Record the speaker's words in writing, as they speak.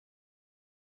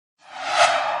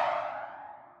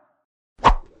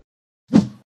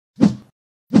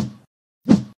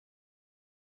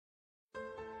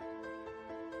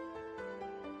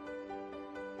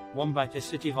Wombat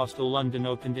City Hostel London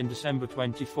opened in December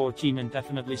 2014 and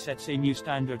definitely sets a new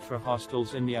standard for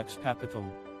hostels in the ex-capital.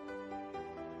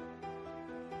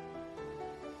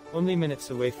 Only minutes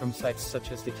away from sites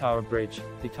such as the Tower Bridge,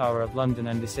 the Tower of London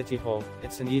and the City Hall,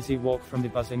 it's an easy walk from the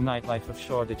buzzing nightlife of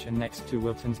Shoreditch and next to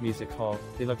Wilton's Music Hall.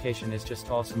 The location is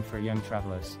just awesome for young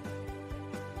travellers.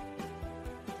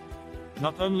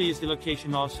 Not only is the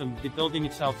location awesome, the building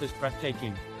itself is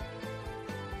breathtaking.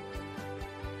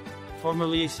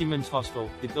 Formerly a seaman's hostel,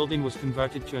 the building was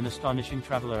converted to an astonishing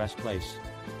traveller's place.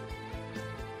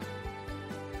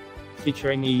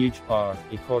 Featuring a huge bar,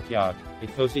 a courtyard, a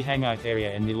cozy hangout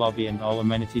area in the lobby and all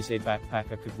amenities a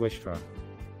backpacker could wish for.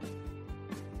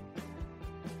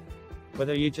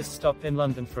 Whether you just stopped in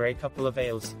London for a couple of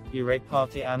ales, you're a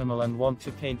party animal and want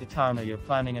to paint the town, or you're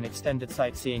planning an extended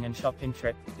sightseeing and shopping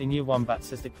trip, the new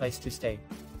Wombats is the place to stay.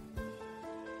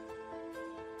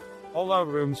 All our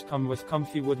rooms come with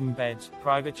comfy wooden beds,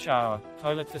 private shower,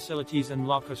 toilet facilities and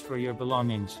lockers for your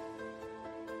belongings.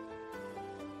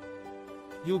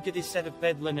 You'll get a set of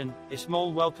bed linen, a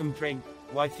small welcome drink,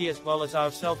 Wi-Fi as well as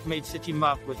our self-made city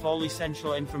map with all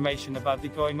essential information about the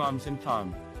going-ons in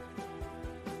town.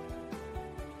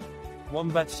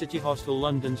 Wombat City Hostel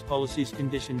London's policies,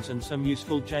 conditions and some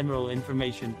useful general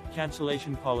information.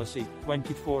 Cancellation policy,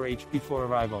 24h before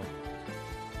arrival.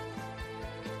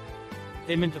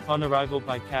 Payment upon arrival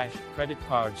by cash, credit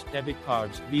cards, debit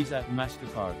cards, Visa,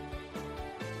 MasterCard.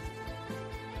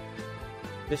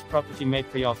 This property may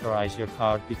pre-authorize your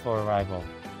card before arrival.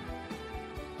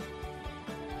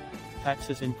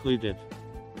 Taxes included.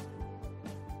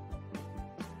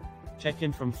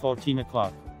 Check-in from 14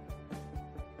 o'clock.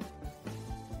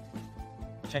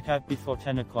 Check out before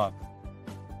 10 o'clock.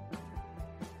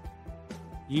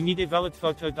 You need a valid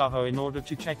photo in order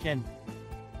to check in.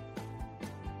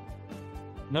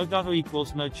 No daho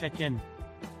equals no check-in.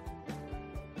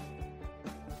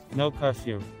 No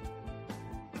curfew.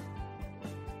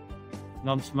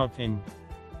 Non-smoking.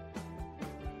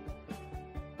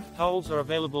 Towels are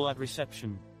available at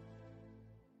reception.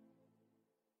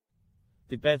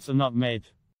 The beds are not made.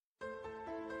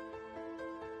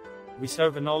 We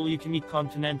serve an all-you-can-eat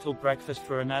continental breakfast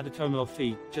for an additonal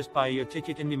fee. Just buy your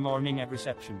ticket in the morning at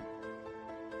reception.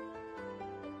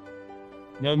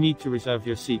 No need to reserve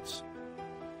your seats.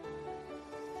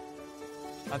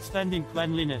 Outstanding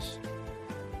cleanliness.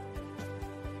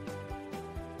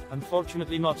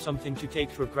 Unfortunately not something to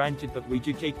take for granted, but we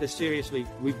do take this seriously.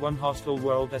 We've won Hostel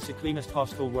World as the Cleanest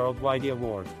Hostel Worldwide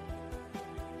award.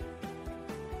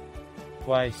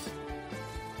 Twice.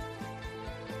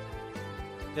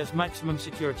 There's maximum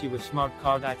security with smart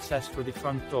card access for the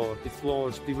front door, the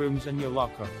floors, the rooms and your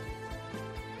locker.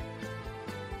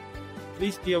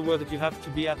 Please be aware that you have to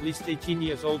be at least 18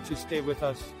 years old to stay with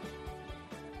us.